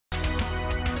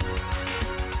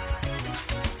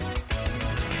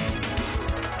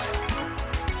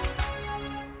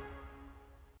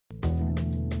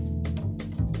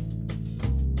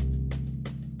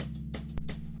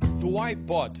No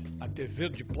iPod, a TV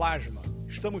de plasma,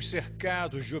 estamos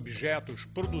cercados de objetos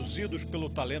produzidos pelo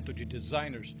talento de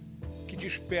designers que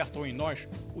despertam em nós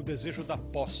o desejo da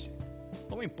posse.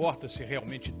 Não importa se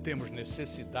realmente temos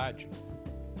necessidade.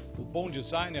 O bom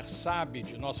designer sabe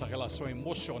de nossa relação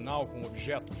emocional com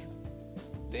objetos.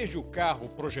 Desde o carro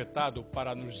projetado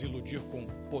para nos iludir com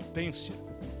potência,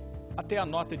 até a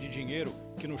nota de dinheiro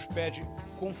que nos pede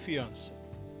confiança.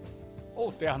 Ou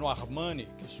o terno Armani,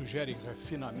 que sugere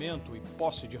refinamento e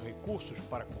posse de recursos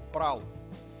para comprá-lo.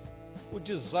 O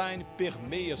design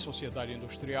permeia a sociedade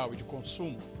industrial e de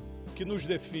consumo, que nos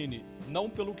define não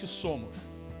pelo que somos,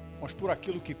 mas por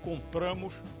aquilo que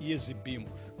compramos e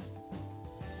exibimos.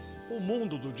 O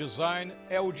mundo do design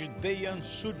é o de Deyan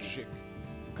Sudjic,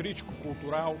 crítico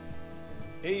cultural,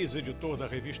 ex-editor da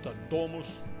revista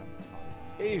Domus,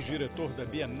 ex-diretor da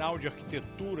Bienal de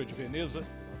Arquitetura de Veneza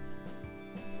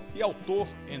e autor,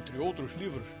 entre outros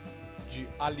livros, de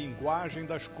A Linguagem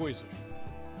das Coisas,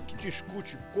 que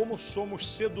discute como somos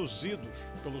seduzidos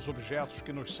pelos objetos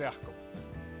que nos cercam.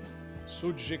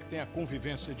 Sudjic tem a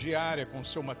convivência diária com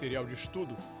seu material de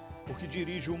estudo, porque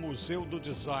dirige o Museu do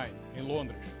Design, em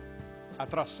Londres,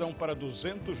 atração para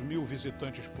 200 mil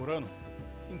visitantes por ano,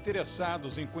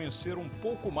 interessados em conhecer um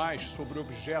pouco mais sobre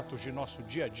objetos de nosso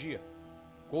dia a dia,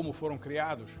 como foram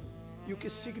criados e o que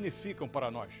significam para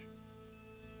nós.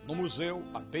 No museu,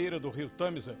 à beira do rio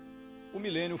Tâmisa, o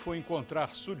Milenio foi encontrar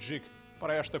Sudjic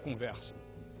para esta conversa.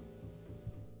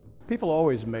 People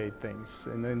always made things,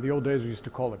 and in the old days we used to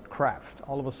call it craft.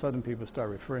 All of a sudden people start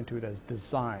referring to it as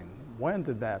design. When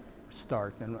did that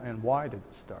start, and why did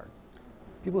it start?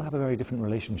 People have a very different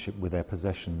relationship with their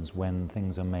possessions when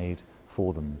things are made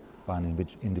for them by an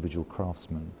individual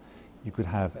craftsman. You could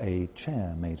have a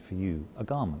chair made for you, a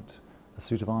garment, a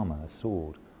suit of armour, a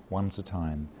sword, one at a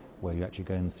time, where you actually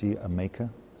go and see a maker,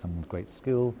 someone with great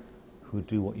skill, who would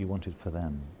do what you wanted for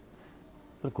them.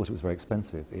 But of course it was very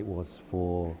expensive. It was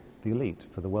for the elite,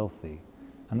 for the wealthy.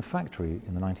 And the factory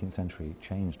in the 19th century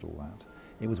changed all that.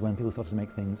 It was when people started to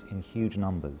make things in huge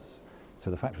numbers.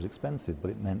 So the factory was expensive, but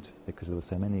it meant, because there were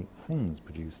so many things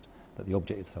produced, that the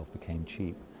object itself became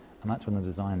cheap. And that's when the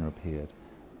designer appeared,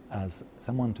 as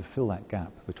someone to fill that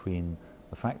gap between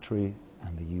the factory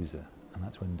and the user. And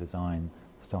that's when design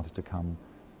started to come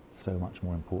so much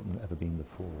more important than ever been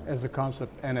before. As a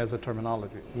concept and as a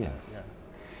terminology. Yes. Yeah.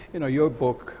 You know, your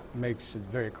book makes it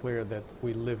very clear that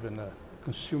we live in a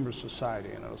consumer society,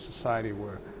 a society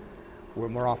where we're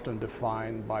more often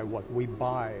defined by what we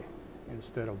buy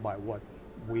instead of by what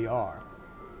we are.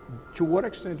 To what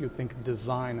extent do you think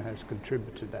design has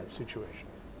contributed to that situation?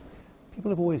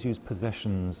 People have always used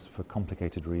possessions for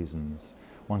complicated reasons.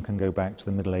 One can go back to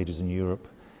the Middle Ages in Europe,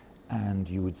 and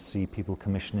you would see people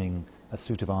commissioning a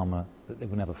suit of armour that they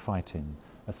would never fight in,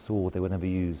 a sword they would never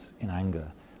use in anger.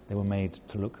 They were made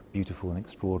to look beautiful and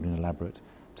extraordinary and elaborate,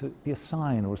 to be a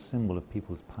sign or a symbol of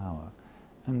people's power.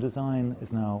 And design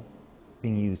is now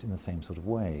being used in the same sort of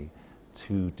way,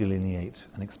 to delineate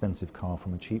an expensive car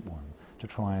from a cheap one, to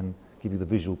try and give you the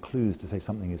visual clues to say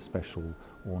something is special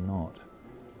or not.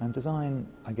 And design,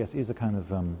 I guess, is a kind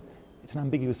of, it's an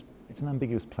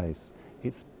ambiguous place.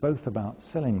 It's both about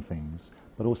selling things,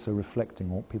 but also reflecting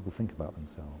what people think about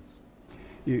themselves.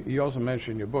 You also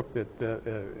mentioned in your book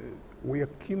that we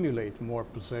accumulate more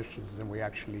possessions than we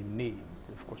actually need.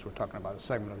 Of course, we're talking about a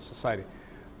segment of society.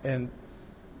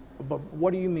 But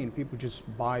what do you mean? People just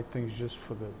buy things just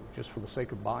for the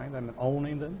sake of buying them and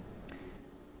owning them?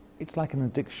 It's like an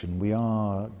addiction. We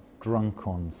are drunk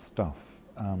on stuff.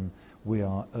 We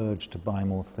are urged to buy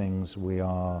more things. We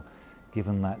are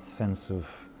given that sense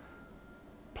of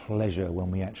pleasure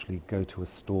when we actually go to a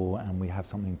store and we have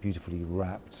something beautifully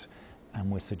wrapped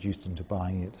and we're seduced into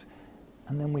buying it,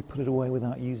 and then we put it away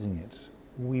without using it.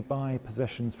 We buy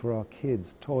possessions for our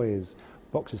kids, toys,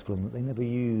 boxes for them that they never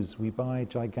use. We buy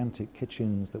gigantic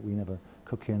kitchens that we never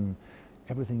cook in.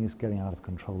 Everything is getting out of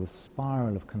control. The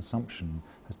spiral of consumption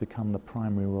has become the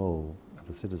primary role of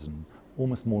the citizen,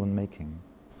 almost more than making.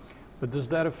 But does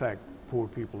that affect poor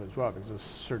people as well? Because a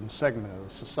certain segment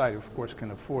of society, of course,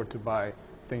 can afford to buy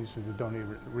things that they don't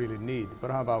even really need. But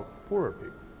how about poorer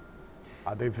people?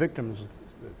 Are they victims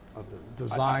of the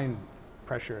design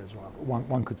pressure as well?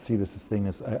 One could see this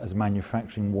as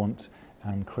manufacturing want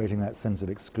and creating that sense of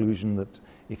exclusion, that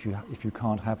if you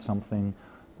can't have something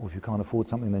or if you can't afford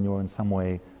something, then you're in some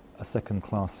way a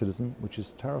second-class citizen, which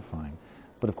is terrifying.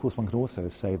 But of course one could also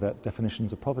say that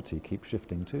definitions of poverty keep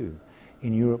shifting too.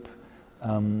 In Europe,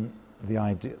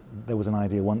 there was an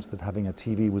idea once that having a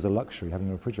TV was a luxury, having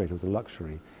a refrigerator was a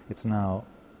luxury. It's now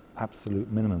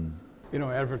absolute minimum. You know,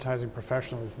 advertising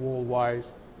professionals worldwide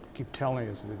keep telling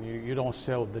us that you don't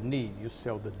sell the need, you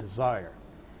sell the desire.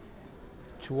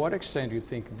 To what extent do you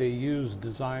think they use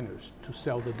designers to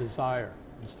sell the desire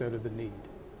instead of the need?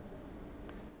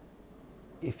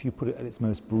 If you put it at its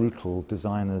most brutal,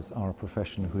 designers are a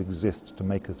profession who exist to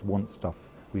make us want stuff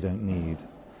we don't need.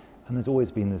 And there's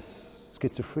always been this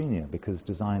schizophrenia because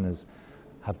designers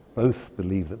have both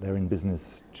believed that they're in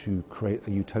business to create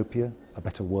a utopia, a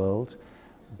better world,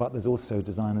 but there's also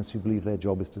designers who believe their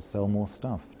job is to sell more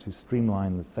stuff, to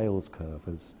streamline the sales curve,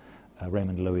 as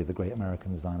Raymond Loewy, the great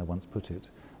American designer, once put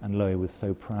it. And Loewy was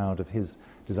so proud of his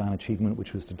design achievement,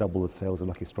 which was to double the sales of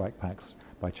Lucky Strike packs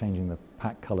by changing the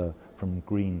pack colour from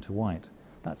green to white.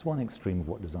 That's one extreme of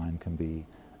what design can be.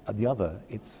 At the other,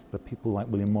 it's the people like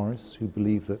William Morris who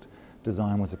believed that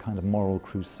design was a kind of moral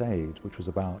crusade, which was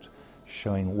about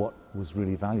showing what was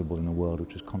really valuable in a world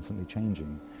which was constantly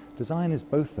changing. Design is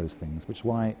both those things, which is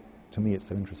why, to me, it's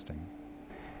so interesting.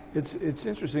 It's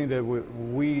interesting that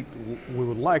we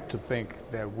would like to think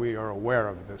that we are aware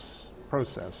of this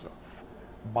process of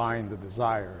buying the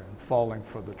desire and falling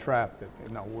for the trap that,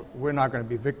 you know, we're not going to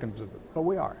be victims of it, but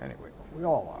we are anyway. We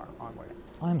all are, aren't we?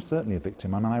 I'm certainly a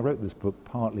victim. I mean, I wrote this book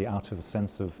partly out of a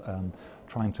sense of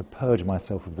trying to purge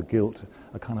myself of the guilt,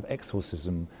 a kind of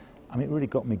exorcism. I mean, it really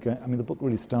got me going. I mean, the book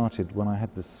really started when I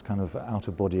had this kind of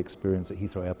out-of-body experience at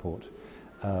Heathrow Airport,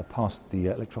 past the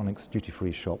electronics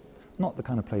duty-free shop. Not the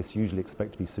kind of place you usually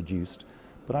expect to be seduced,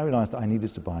 but I realised that I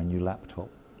needed to buy a new laptop.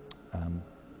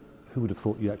 Who would have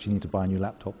thought you actually need to buy a new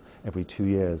laptop every 2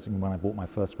 years? I mean, when I bought my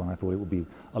first one, I thought it would be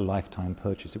a lifetime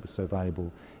purchase. It was so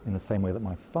valuable, in the same way that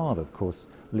my father, of course,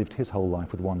 lived his whole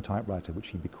life with one typewriter, which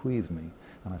he bequeathed me,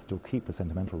 and I still keep for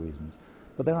sentimental reasons.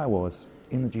 But there I was,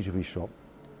 in the duty-free shop,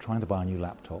 trying to buy a new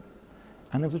laptop,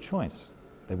 and there was a choice.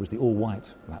 There was the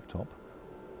all-white laptop,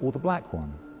 or the black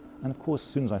one. And of course,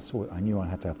 as soon as I saw it, I knew I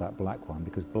had to have that black one,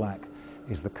 because black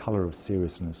is the colour of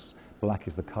seriousness. Black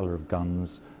is the colour of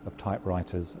guns, of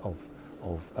typewriters, of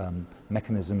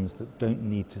mechanisms that don't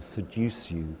need to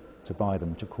seduce you to buy them,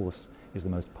 which of course is the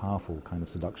most powerful kind of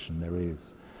seduction there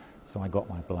is. So I got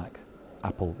my black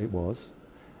Apple, it was,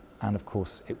 and of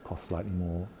course it cost slightly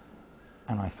more,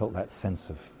 and I felt that sense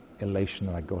of elation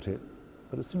that I got it.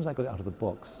 But as soon as I got it out of the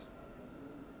box,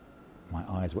 my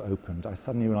eyes were opened. I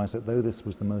suddenly realised that though this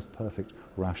was the most perfect,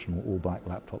 rational, all-black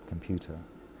laptop computer,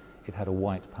 it had a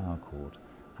white power cord.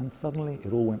 And suddenly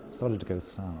it all started to go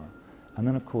sour. And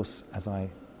then, of course, as I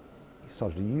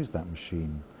started to use that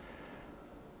machine,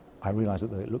 I realised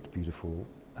that though it looked beautiful,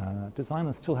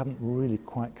 designers still haven't really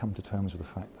quite come to terms with the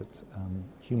fact that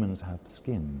humans have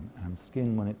skin, and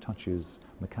skin, when it touches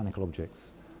mechanical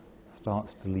objects,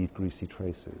 starts to leave greasy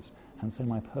traces. And so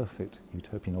my perfect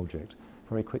utopian object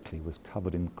very quickly was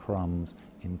covered in crumbs,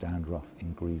 in dandruff,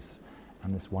 in grease,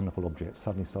 and this wonderful object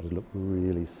suddenly started to look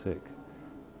really sick.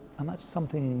 And that's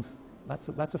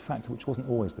a factor which wasn't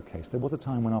always the case. There was a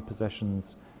time when our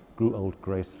possessions grew old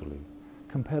gracefully.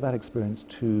 Compare that experience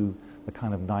to the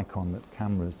kind of Nikon that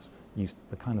cameras used,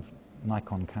 the kind of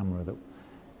Nikon camera that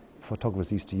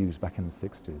photographers used to use back in the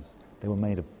 60s. They were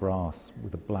made of brass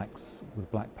with a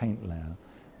black paint layer,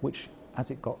 which,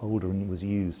 as it got older and was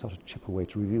used, started to chip away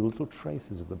to reveal little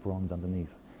traces of the bronze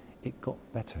underneath. It got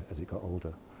better as it got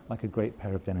older, like a great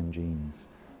pair of denim jeans.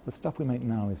 The stuff we make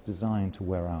now is designed to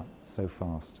wear out so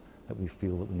fast that we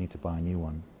feel that we need to buy a new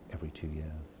one every 2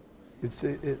 years.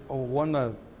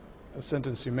 One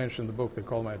sentence you mentioned in the book that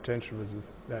caught my attention was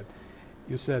that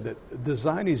you said that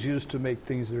design is used to make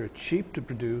things that are cheap to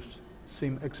produce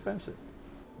seem expensive.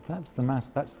 That's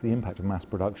the impact of mass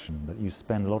production, that you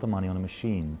spend a lot of money on a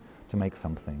machine to make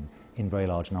something in very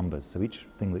large numbers. So each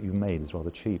thing that you've made is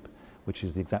rather cheap, which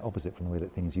is the exact opposite from the way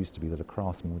that things used to be, that a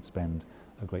craftsman would spend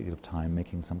a great deal of time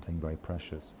making something very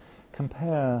precious.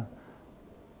 Compare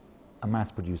a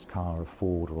mass-produced car, a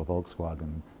Ford or a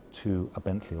Volkswagen, to a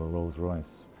Bentley or a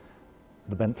Rolls-Royce.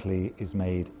 The Bentley is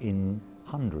made in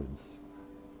hundreds.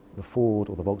 The Ford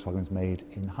or the Volkswagen is made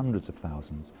in hundreds of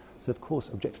thousands. So of course,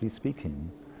 objectively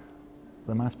speaking,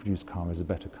 the mass-produced car is a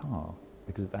better car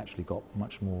because it's actually got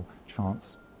much more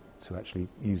chance to actually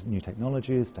use new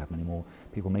technologies, to have many more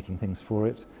people making things for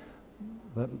it.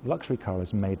 The luxury car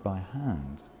is made by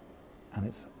hand, and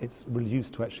it's really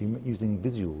used to actually using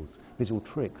visual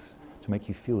tricks to make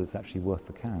you feel it's actually worth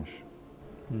the cash.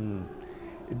 And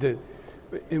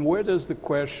where does the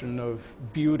question of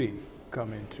beauty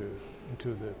come into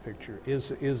the picture?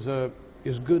 Is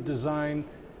good design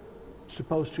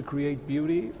supposed to create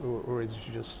beauty, or is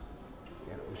it just,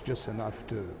 it's just enough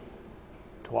to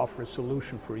offer a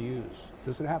solution for use?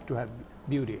 Does it have to have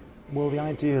beauty? Well, the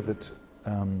idea that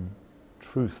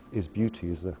truth is beauty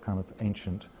is a kind of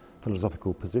ancient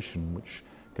philosophical position which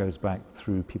goes back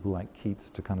through people like Keats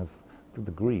to kind of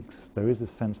the Greeks. There is a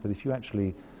sense that if you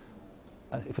actually,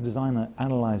 if a designer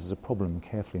analyzes a problem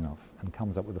carefully enough and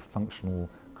comes up with a functional,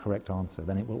 correct answer,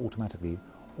 then it will automatically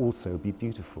also be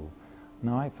beautiful.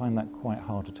 Now, I find that quite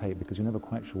hard to take because you're never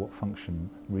quite sure what function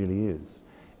really is.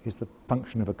 Is the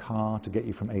function of a car to get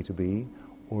you from A to B,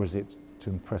 or is it to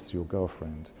impress your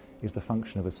girlfriend? Is the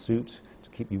function of a suit to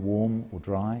keep you warm or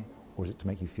dry, or is it to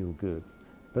make you feel good?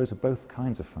 Those are both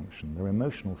kinds of function. They're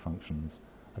emotional functions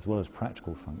as well as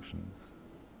practical functions.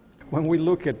 When we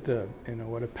look at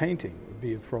what a painting,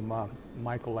 be it from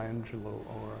Michelangelo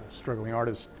or a struggling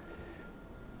artist,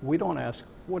 we don't ask,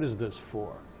 what is this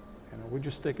for? We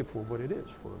just take it for what it is,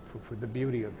 for the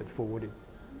beauty of it, for what it,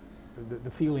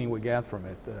 the feeling we get from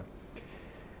it.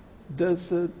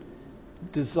 Does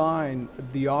design,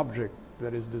 the object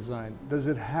that is designed, does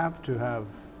it have to have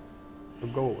a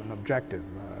goal, an objective?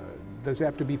 Does it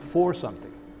have to be for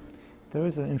something? There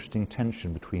is an interesting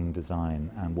tension between design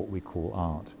and what we call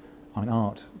art. I mean,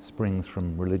 art springs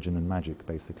from religion and magic,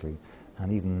 basically,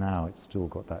 and even now it's still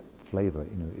got that flavor.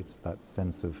 It's that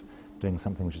sense of doing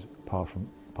something which is part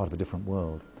of a different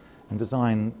world. And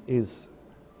design is,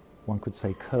 one could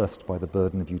say, cursed by the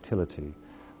burden of utility,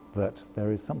 that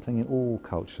there is something in all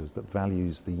cultures that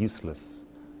values the useless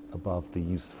above the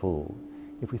useful.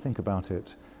 If we think about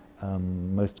it,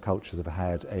 most cultures have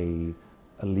had an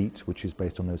elite which is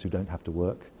based on those who don't have to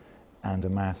work, and a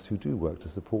mass who do work to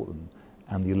support them.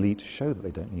 And the elite show that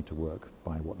they don't need to work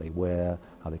by what they wear,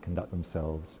 how they conduct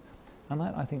themselves. And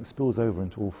that, I think, spills over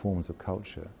into all forms of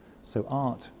culture. So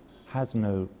art has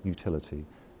no utility,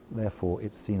 therefore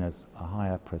it's seen as a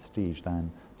higher prestige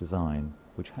than design,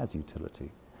 which has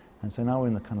utility. And so now we're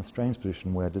in the kind of strange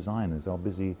position where designers are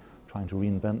busy trying to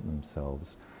reinvent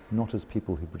themselves, not as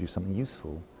people who produce something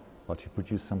useful, but who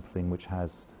produce something which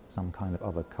has some kind of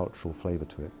other cultural flavour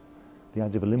to it. The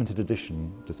idea of a limited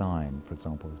edition design, for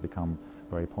example, has become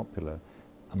very popular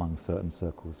among certain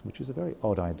circles, which is a very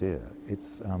odd idea.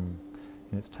 It's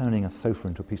turning a sofa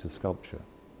into a piece of sculpture.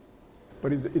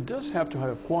 But it does have to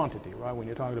have quantity, right? When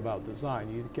you're talking about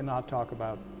design, you cannot talk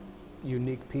about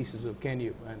unique pieces of, can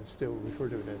you, and still refer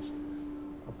to it as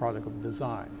a product of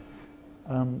design.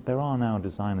 There are now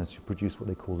designers who produce what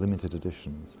they call limited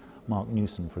editions. Mark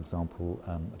Newson, for example,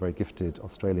 a very gifted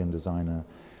Australian designer,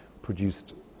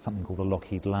 produced something called the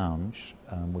Lockheed Lounge,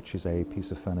 which is a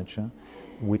piece of furniture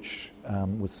which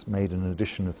was made in an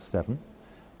edition of 7,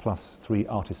 plus 3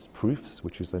 artist proofs,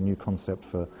 which is a new concept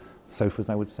for sofas,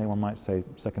 I would say, one might say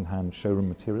second-hand showroom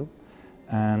material.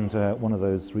 And one of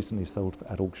those recently sold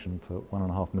at auction for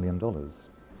 $1.5 million.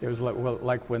 It was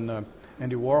like when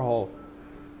Andy Warhol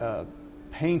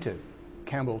painted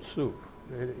Campbell's soup.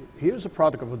 Here's a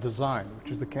product of a design,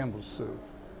 which is the Campbell's soup,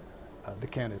 the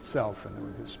can itself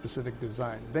and the specific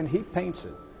design. Then he paints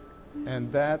it,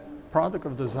 and that product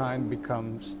of design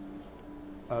becomes,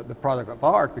 the product of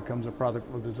art becomes a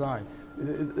product of design.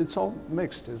 It's all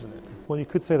mixed, isn't it? Well, you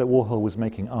could say that Warhol was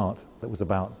making art that was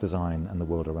about design and the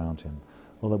world around him.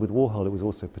 Although with Warhol it was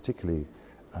also particularly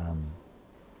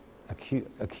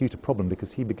acute a problem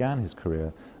because he began his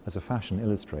career as a fashion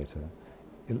illustrator,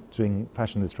 doing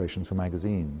fashion illustrations for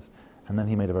magazines. And then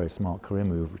he made a very smart career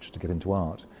move, which is to get into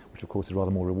art, which of course is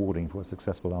rather more rewarding for a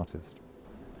successful artist.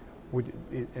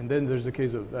 And then there's the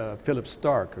case of Philip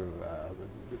Stark, who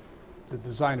the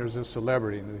designer is a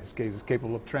celebrity, in his case is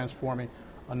capable of transforming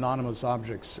anonymous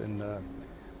objects and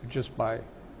just by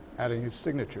adding his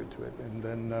signature to it. And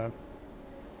then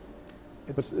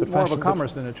it's more of a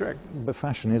commerce than a trick. But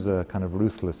fashion is a kind of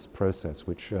ruthless process,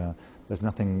 which there's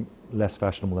nothing less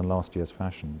fashionable than last year's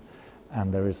fashion.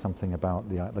 And there is something about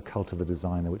the cult of the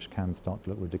designer which can start to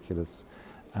look ridiculous,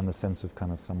 and the sense of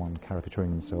kind of someone caricaturing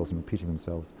themselves and repeating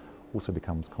themselves also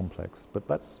becomes complex. But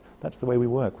that's the way we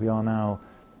work. We are now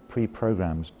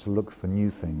pre-programmed to look for new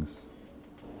things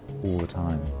all the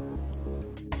time.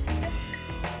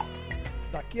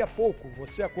 Daqui a pouco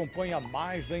você acompanha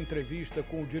mais da entrevista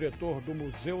com o diretor do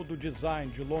Museu do Design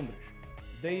de Londres,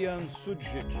 Deyan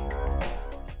Sudjic.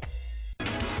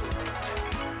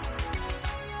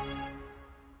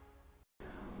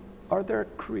 Are there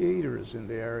creators in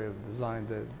the area of design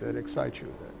that excite you,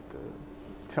 that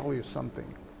tell you something?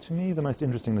 To me, the most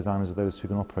interesting designers are those who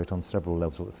can operate on several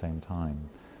levels at the same time,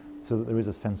 so that there is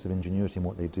a sense of ingenuity in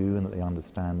what they do and that they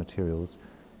understand materials,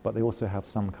 but they also have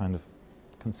some kind of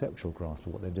conceptual grasp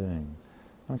of what they're doing.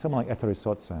 I mean, someone like Ettore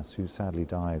Sottsass, who sadly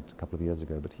died a couple of years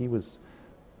ago, but he was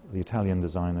the Italian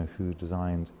designer who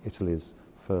designed Italy's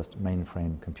first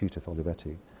mainframe computer for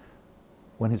Olivetti.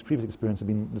 When his previous experience had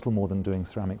been little more than doing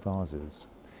ceramic vases,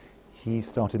 he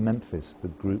started Memphis, the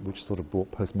group which sort of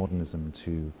brought postmodernism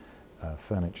to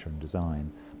furniture and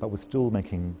design, but was still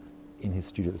making, in his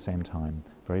studio at the same time,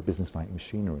 very business-like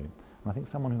machinery. And I think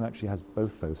someone who actually has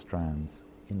both those strands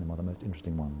in them are the most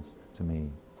interesting ones to me.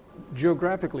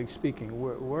 Geographically speaking,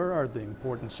 where are the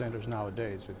important centers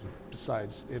nowadays?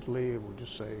 Besides Italy, would you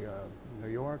say New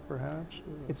York, perhaps?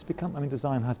 It's become, I mean,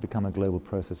 design has become a global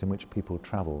process in which people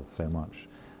travel so much.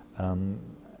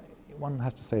 One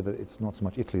has to say that it's not so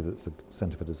much Italy that's a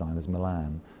centre for design as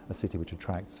Milan, a city which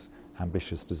attracts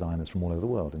ambitious designers from all over the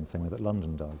world in the same way that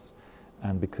London does.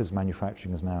 And because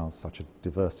manufacturing is now such a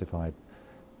diversified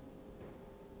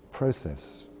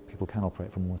process, people can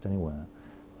operate from almost anywhere.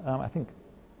 I think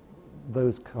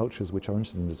those cultures which are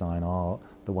interested in design are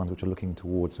the ones which are looking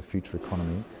towards a future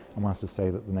economy, and one has to say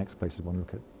that the next places one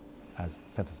look at as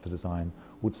centres for design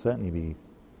would certainly be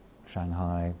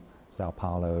Shanghai, Sao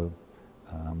Paulo,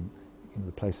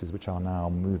 the places which are now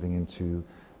moving into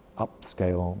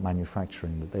upscale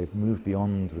manufacturing, that they've moved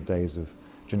beyond the days of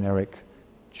generic,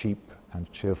 cheap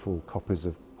and cheerful copies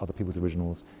of other people's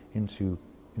originals into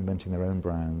inventing their own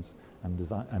brands and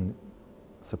design and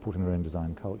supporting their own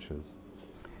design cultures.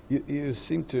 You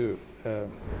seem to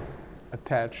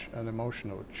attach an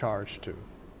emotional charge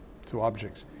to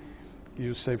objects.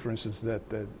 You say, for instance, that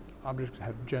objects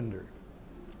have gender.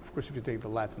 Of course, if you take the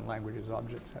Latin languages,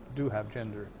 objects do have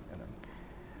gender in them.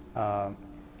 A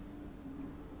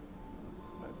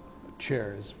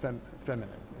chair is feminine,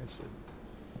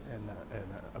 and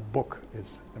a book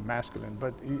is masculine.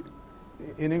 But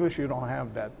in English, you don't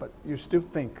have that. But you still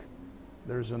think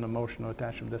there's an emotional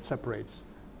attachment that separates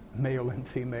male and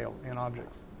female in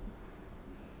objects.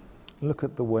 Look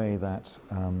at the way that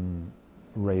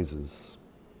razors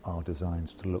are designed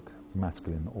to look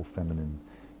masculine or feminine.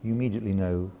 You immediately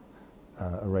know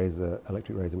a razor,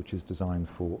 electric razor, which is designed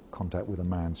for contact with a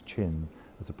man's chin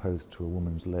as opposed to a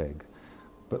woman's leg.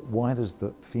 But why does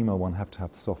the female one have to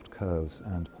have soft curves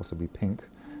and possibly pink,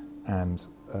 and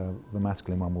the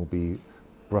masculine one will be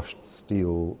brushed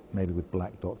steel, maybe with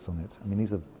black dots on it? I mean,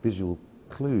 these are visual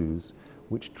clues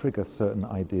which trigger certain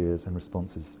ideas and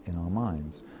responses in our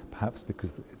minds, perhaps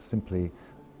because it's simply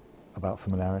about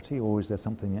familiarity, or is there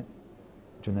something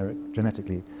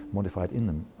genetically modified in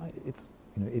them? It's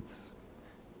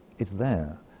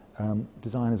there.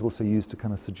 Design is also used to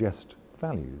kind of suggest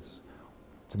values,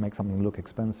 to make something look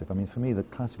expensive. I mean, for me, the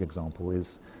classic example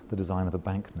is the design of a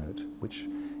banknote, which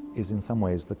is in some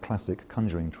ways the classic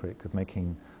conjuring trick of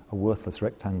making a worthless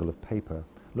rectangle of paper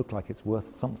look like it's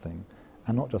worth something,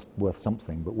 and not just worth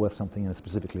something, but worth something in a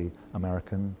specifically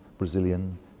American,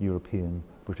 Brazilian, European,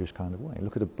 British kind of way.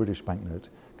 Look at a British banknote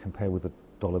compared with a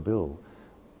dollar bill.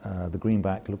 The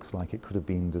greenback looks like it could have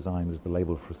been designed as the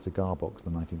label for a cigar box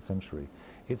in the 19th century.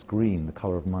 It's green, the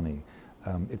colour of money.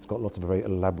 It's got lots of very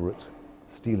elaborate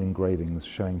steel engravings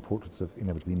showing portraits of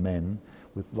inevitably men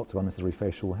with lots of unnecessary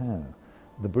facial hair.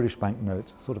 The British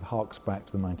banknote sort of harks back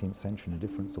to the 19th century in a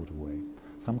different sort of way.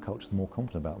 Some cultures are more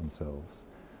confident about themselves.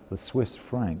 The Swiss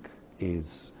franc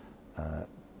is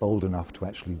bold enough to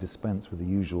actually dispense with the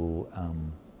usual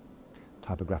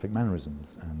typographic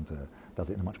mannerisms and does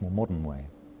it in a much more modern way.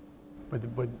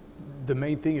 But the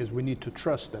main thing is we need to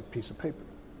trust that piece of paper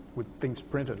with things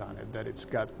printed on it, that it's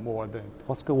got more than...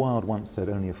 Oscar Wilde once said,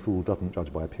 only a fool doesn't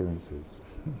judge by appearances.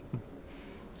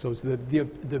 So it's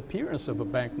the appearance of a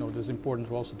banknote is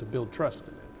important also to build trust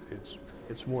in it.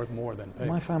 It's worth more than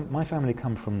paper. My family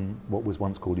come from what was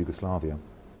once called Yugoslavia,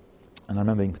 and I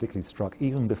remember being particularly struck,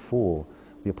 even before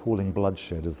the appalling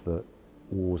bloodshed of the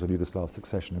wars of Yugoslav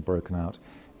succession had broken out,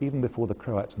 even before the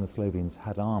Croats and the Slovenes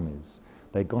had armies,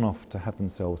 they'd gone off to have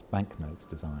themselves banknotes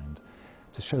designed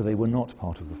to show they were not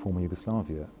part of the former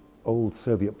Yugoslavia. Old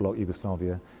Soviet bloc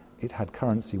Yugoslavia, it had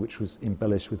currency which was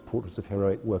embellished with portraits of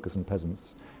heroic workers and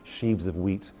peasants, sheaves of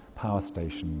wheat, power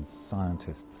stations,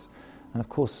 scientists. And of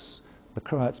course, the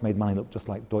Croats made money look just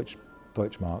like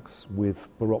Deutschmarks with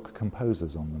Baroque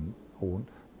composers on them, or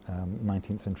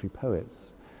 19th century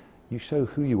poets. You show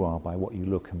who you are by what you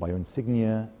look and by your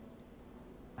insignia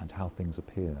and how things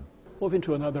appear. Move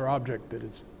into another object that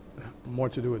is more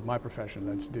to do with my profession.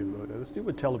 Let's do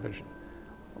with television.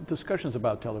 Discussions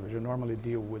about television normally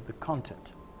deal with the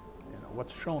content. You know,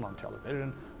 what's shown on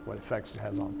television, what effects it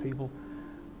has on people.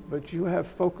 But you have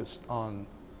focused on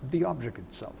the object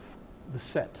itself, the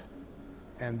set,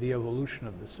 and the evolution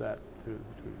of the set through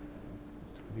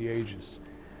the ages.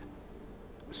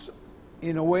 So,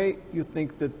 in a way, you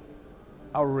think that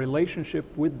our relationship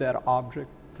with that object,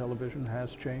 television,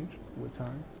 has changed with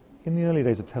time? In the early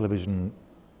days of television,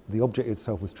 the object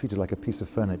itself was treated like a piece of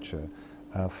furniture,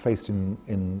 faced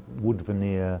in wood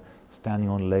veneer, standing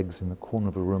on legs in the corner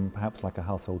of a room, perhaps like a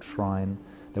household shrine.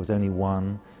 There was only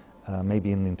one.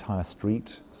 maybe in the entire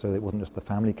street, so it wasn't just the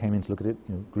family came in to look at it.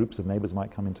 You know, groups of neighbours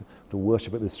might come in to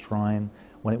worship at this shrine.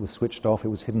 When it was switched off, it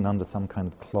was hidden under some kind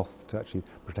of cloth to actually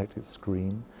protect its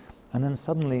screen. And then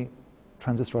suddenly,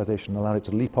 transistorization allowed it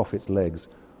to leap off its legs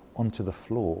onto the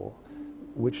floor,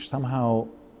 which somehow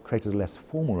created a less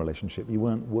formal relationship. You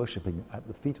weren't worshipping at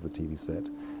the feet of the TV set,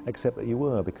 except that you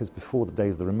were, because before the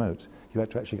days of the remote, you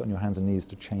had to actually get on your hands and knees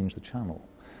to change the channel.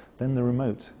 Then the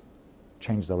remote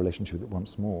changes our relationship with it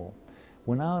once more.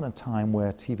 We're now in a time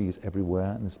where TV is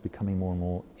everywhere and it's becoming more and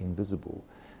more invisible.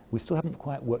 We still haven't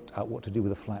quite worked out what to do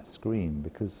with a flat screen,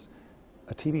 because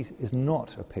a TV is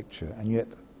not a picture, and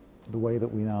yet the way that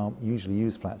we now usually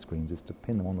use flat screens is to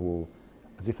pin them on the wall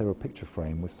as if they were a picture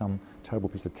frame with some terrible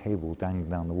piece of cable dangling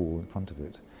down the wall in front of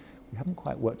it. We haven't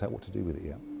quite worked out what to do with it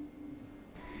yet.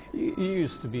 You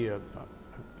used to be a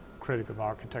critic of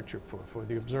architecture for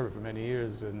The Observer for many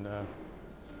years, and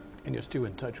you're still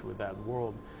in touch with that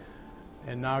world.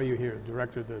 And now you're here,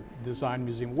 director of the Design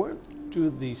Museum. Where do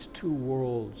these two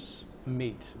worlds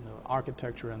meet, you know,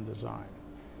 architecture and design?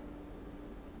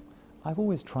 I've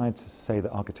always tried to say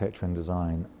that architecture and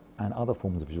design and other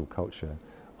forms of visual culture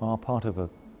are part of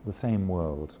the same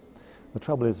world. The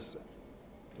trouble is,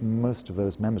 most of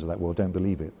those members of that world don't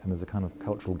believe it, and there's a kind of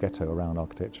cultural ghetto around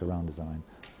architecture, around design,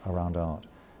 around art.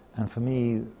 And for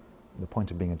me, the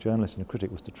point of being a journalist and a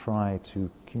critic was to try to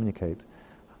communicate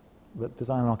that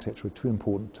design and architecture are too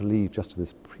important to leave just to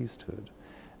this priesthood.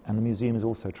 And the museum is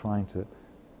also trying to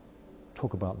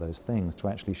talk about those things, to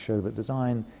actually show that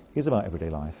design is about everyday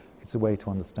life. It's a way to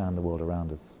understand the world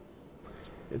around us.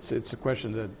 It's a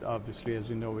question that, obviously, as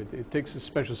you know, it takes a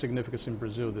special significance in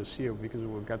Brazil this year, because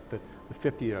we've got the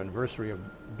 50th anniversary of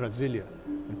Brasilia,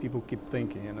 and people keep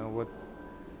thinking, you know, what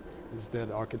is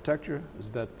that architecture?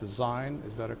 Is that design?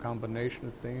 Is that a combination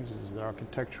of things? Is there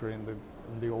architecture in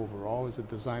the overall? Is it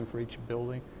design for each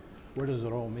building? Where does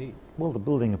it all meet? Well, the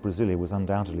building of Brasilia was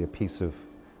undoubtedly a piece of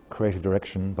creative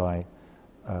direction by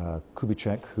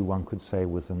Sudjic, who one could say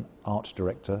was an art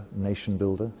director, nation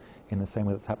builder, in the same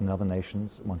way that's happened in other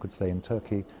nations. One could say in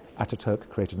Turkey, Ataturk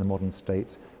created a modern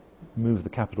state, moved the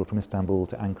capital from Istanbul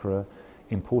to Ankara,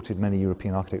 imported many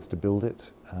European architects to build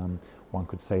it. One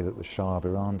could say that the Shah of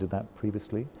Iran did that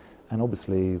previously. And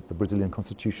obviously the Brazilian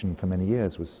constitution for many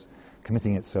years was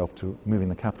committing itself to moving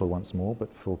the capital once more,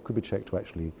 but for Sudjic to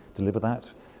actually deliver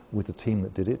that with the team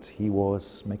that did it, he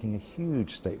was making a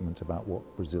huge statement about what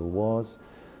Brazil was,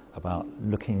 about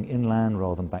looking inland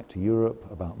rather than back to Europe,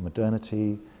 about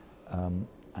modernity,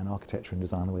 and architecture and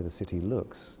design, the way the city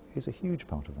looks, is a huge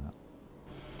part of that.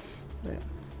 Yeah.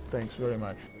 Thanks very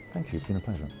much. Thank you, it's been a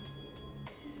pleasure.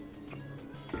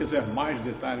 Se quiser mais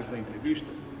detalhes da entrevista,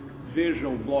 veja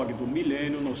o blog do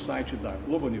Milenio no site da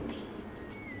Globo News.